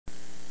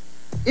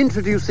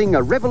Introducing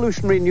a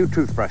revolutionary new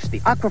toothbrush,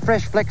 the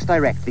Aquafresh Flex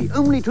Direct, the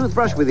only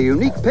toothbrush with a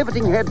unique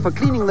pivoting head for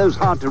cleaning those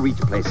hard-to-reach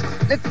places.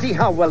 Let's see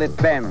how well it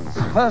bends.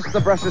 First, the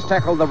brushes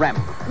tackle the ramp.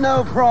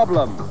 No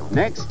problem.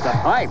 Next, the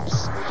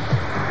pipes.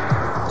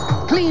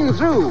 Clean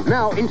through.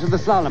 Now into the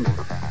slalom.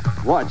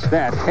 Watch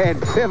that head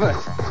pivot.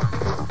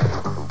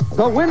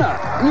 The winner,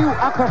 new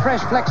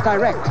Aquafresh Flex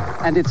Direct.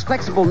 And its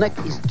flexible neck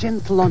is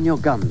gentle on your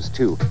gums,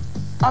 too.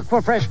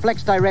 Aquafresh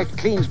Flex Direct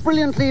cleans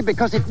brilliantly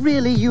because it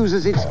really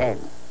uses its head.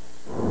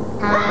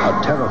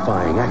 A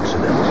terrifying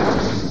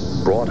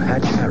accident brought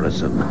Hatch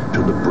Harrison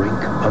to the brink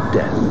of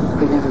death.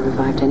 We've never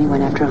revived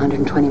anyone after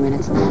 120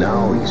 minutes.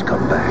 Now he's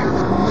come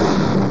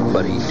back.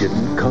 But he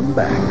didn't come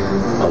back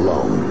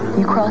alone.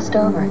 You crossed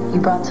over.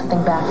 You brought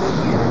something back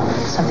with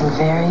you. Something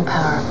very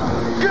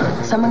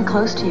powerful. Someone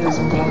close to you is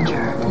in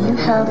danger. Do you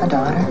have a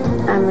daughter?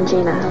 I'm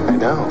Regina. I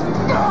know.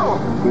 No!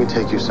 Let me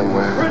take you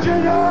somewhere.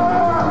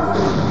 Regina!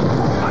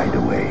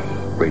 Hideaway.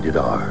 Rated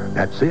R.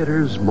 At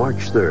theaters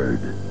March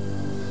 3rd.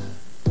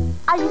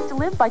 I used to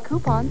live by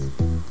coupons.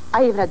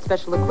 I even had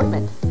special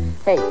equipment.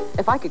 Hey,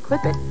 if I could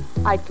clip it,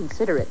 I'd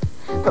consider it.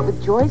 But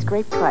with Joy's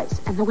great price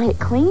and the way it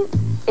cleans,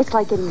 it's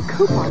like getting a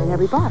coupon in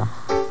every bottle.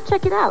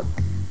 Check it out.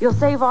 You'll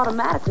save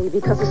automatically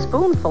because a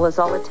spoonful is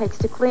all it takes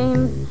to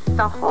clean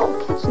the whole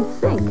kitchen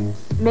sink.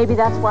 Maybe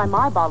that's why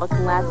my bottle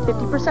can last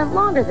 50%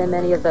 longer than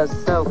many of those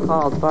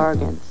so-called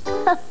bargains.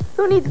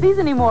 Who needs these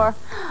anymore?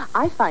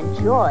 I find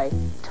Joy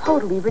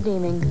totally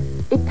redeeming.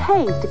 It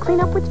pays to clean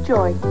up with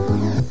Joy.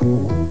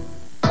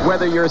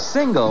 Whether you're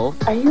single...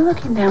 Are you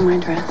looking down my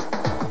dress?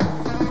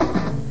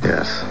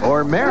 Yes.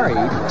 Or married...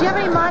 Do you have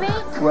any money?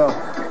 Well,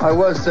 I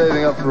was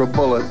saving up for a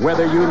bullet.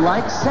 Whether you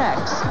like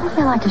sex... I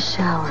feel like a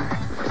shower.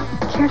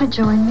 Care to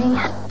join me?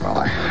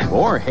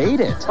 Or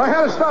hate it. I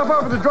had to stop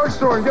off at the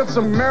drugstore and get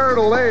some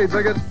marital aids.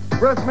 I get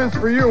breast mints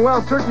for you and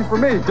wild turkey for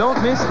me.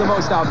 Don't miss the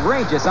most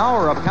outrageous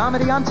hour of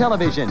comedy on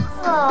television.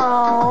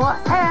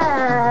 Oh,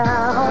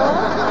 Al.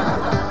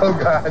 Oh,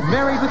 God.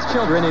 Married with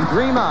Children and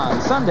Dream On,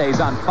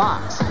 Sundays on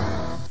Fox.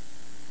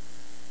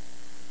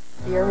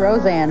 Dear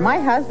Roseanne, my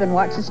husband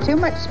watches too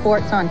much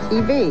sports on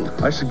TV.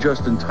 I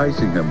suggest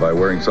enticing him by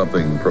wearing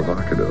something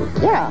provocative.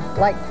 Yeah,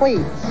 like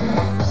cleats.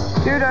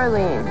 Dear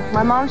Darlene,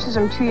 my mom says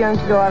I'm too young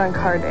to go out on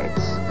car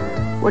dates.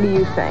 What do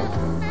you think?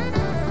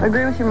 I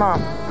agree with your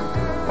mom.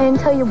 And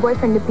tell your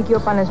boyfriend to pick you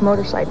up on his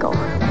motorcycle.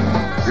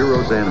 Dear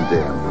Roseanne and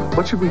Dan,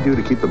 what should we do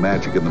to keep the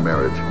magic in the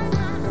marriage?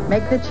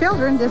 Make the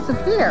children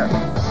disappear.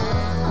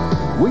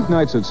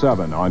 Weeknights at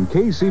 7 on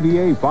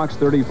KCBA Fox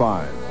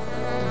 35.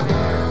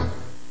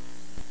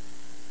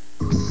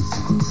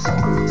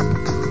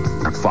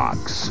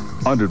 Fox,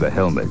 Under the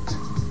Helmet.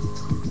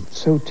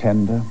 So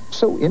tender,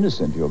 so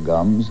innocent, your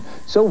gums,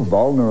 so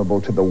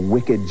vulnerable to the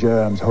wicked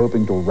germs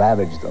hoping to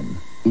ravage them.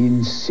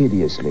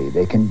 Insidiously,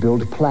 they can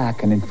build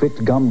plaque and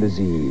inflict gum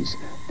disease.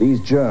 These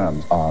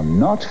germs are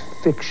not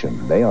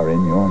fiction. They are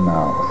in your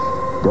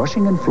mouth.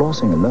 Brushing and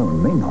flossing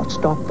alone may not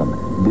stop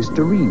them.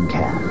 Listerine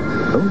can.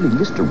 Only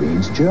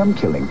Listerine's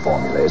germ-killing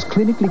formula is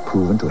clinically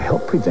proven to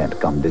help prevent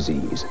gum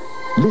disease.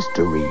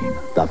 Listerine,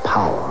 the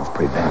power of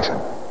prevention.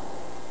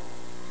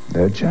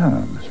 They're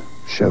germs.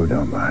 Show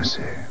no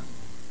mercy.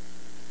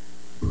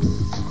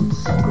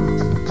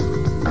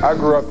 I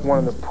grew up in one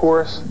of the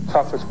poorest,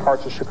 toughest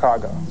parts of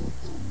Chicago.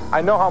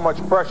 I know how much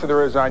pressure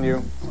there is on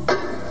you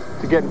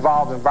to get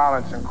involved in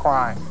violence and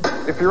crime.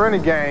 If you're in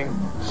a gang,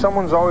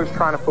 someone's always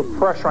trying to put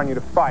pressure on you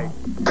to fight.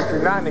 If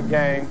you're not in a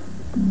gang,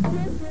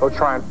 they'll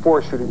try and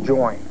force you to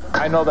join.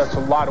 I know that's a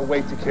lot of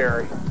weight to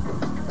carry,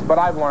 but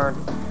I've learned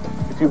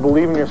if you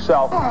believe in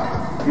yourself,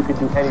 you can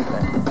do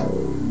anything.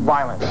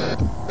 Violence.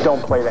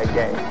 Don't play that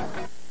game.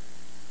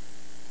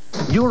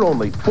 You're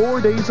only 4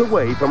 days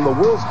away from the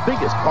world's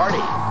biggest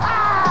party.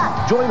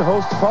 Join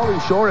hosts Pauly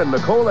Shore and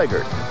Nicole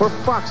Eggert for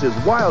Fox's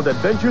Wild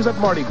Adventures at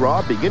Mardi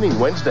Gras beginning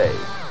Wednesday.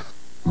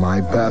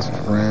 My best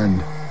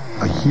friend,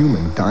 a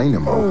human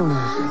dynamo.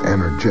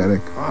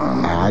 Energetic,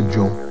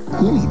 agile.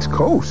 He needs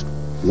Coast.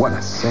 What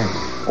a scent.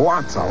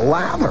 Lots of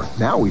lather.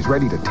 Now he's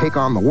ready to take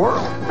on the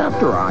world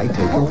after I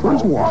take him for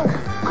his walk.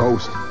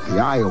 Coast, the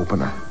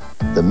eye-opener.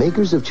 The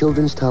makers of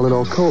Children's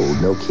Tylenol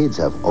Cold know kids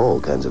have all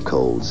kinds of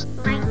colds.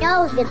 My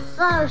nose gets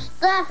so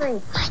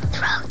stuffy. My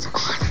throat's on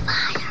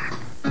fire.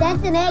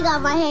 That's an egg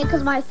on my hand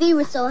because my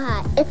fever's so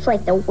hot. It's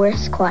like the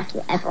worst cough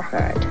you ever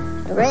heard.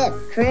 Drip,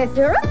 drip,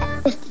 drip.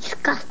 It's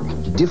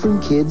disgusting.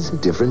 Different kids,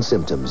 different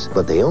symptoms,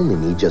 but they only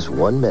need just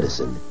one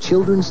medicine.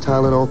 Children's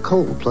Tylenol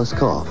Cold plus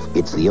Cough.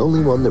 It's the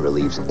only one that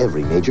relieves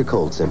every major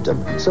cold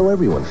symptom, so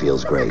everyone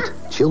feels great.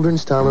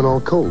 Children's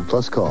Tylenol Cold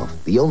plus Cough.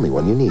 The only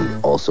one you need.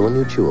 Also in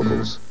new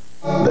chewables.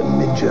 The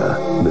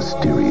ninja,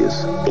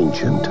 mysterious,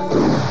 ancient,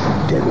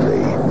 deadly.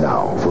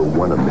 Now, for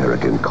one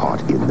American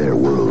caught in their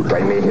world.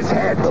 Bring me his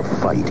head. The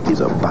fight is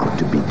about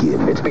to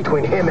begin. It's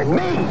between him and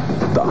me.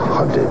 The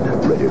Hunted,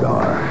 rated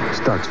R,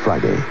 starts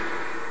Friday.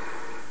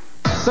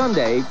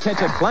 Sunday,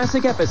 catch a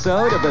classic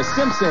episode of The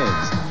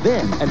Simpsons.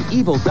 Then, an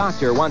evil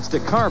doctor wants to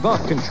carve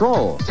up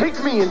control.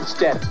 Take me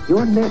instead.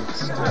 You're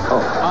next.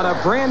 On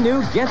a brand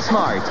new Get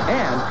Smart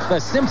and The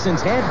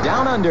Simpsons Head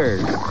Down Under.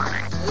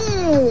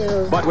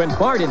 But when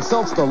Bart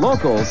insults the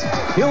locals,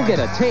 he'll get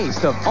a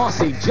taste of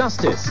Aussie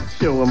justice.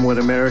 Show them what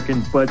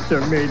American butts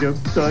are made of,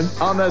 son.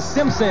 On The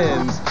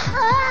Simpsons.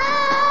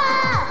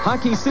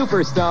 Hockey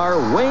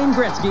superstar Wayne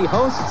Gretzky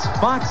hosts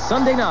Fox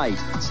Sunday night,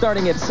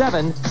 starting at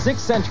 7,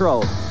 6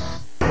 Central.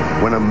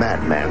 When a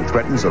madman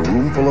threatens a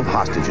room full of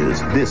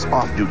hostages, this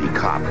off-duty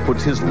cop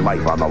puts his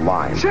life on the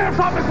line. Sheriff's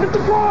office, hit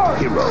the floor!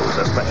 Heroes,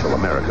 a special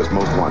America's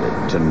Most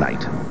Wanted,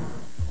 tonight.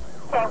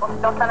 Okay, we'll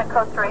still send it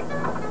code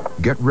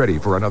 3. Get ready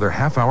for another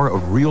half hour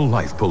of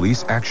real-life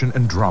police action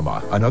and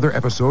drama. Another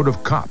episode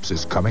of Cops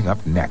is coming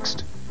up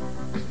next.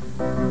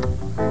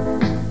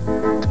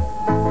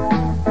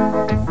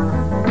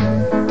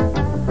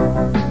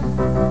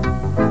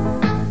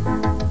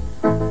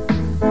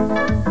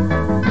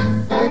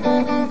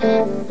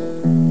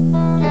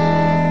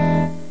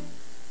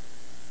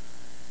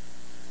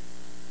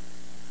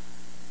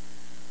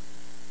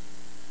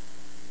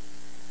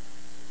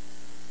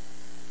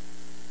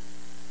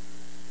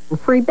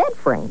 Free bed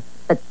frame,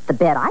 but the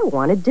bed I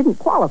wanted didn't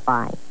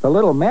qualify. The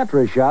little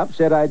mattress shop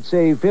said I'd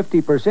save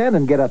 50%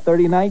 and get a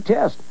 30-night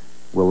test.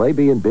 Will they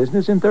be in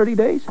business in 30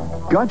 days?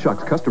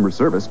 Gottschalk's customer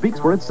service speaks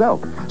for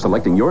itself.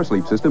 Selecting your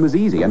sleep system is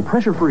easy and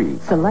pressure-free.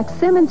 Select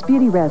Simmons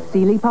Beauty Rest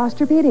Sealy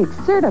Posturepedic,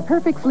 Serta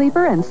Perfect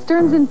Sleeper, and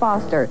Stearns &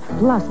 Foster.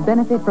 Plus,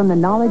 benefit from the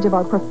knowledge of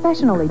our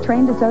professionally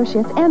trained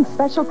associates and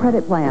special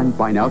credit plans.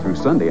 Buy now through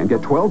Sunday and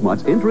get 12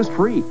 months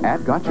interest-free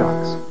at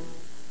Gottschalk's.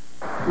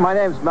 My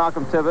name's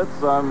Malcolm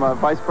Tibbetts. I'm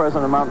Vice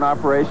President of Mountain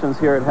Operations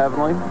here at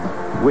Heavenly.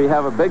 We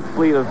have a big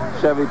fleet of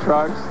Chevy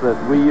trucks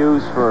that we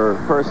use for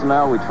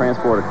personnel. We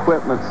transport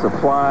equipment,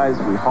 supplies.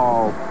 We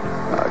haul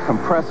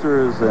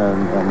compressors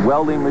and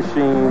welding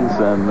machines,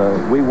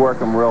 and we work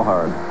them real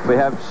hard. We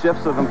have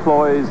shifts of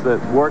employees that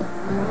work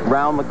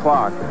round the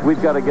clock.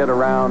 We've got to get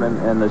around,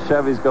 and the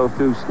Chevys go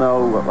through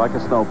snow like a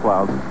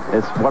snowplow.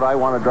 It's what I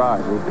want to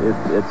drive.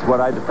 It's what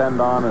I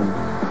depend on, and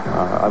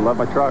I love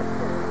my truck.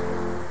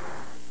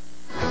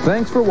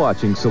 Thanks for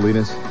watching,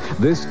 Salinas.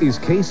 This is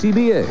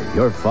KCBA,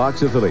 your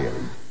Fox affiliate.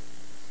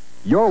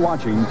 You're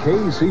watching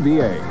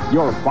KCBA,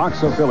 your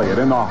Fox affiliate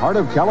in the heart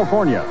of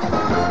California.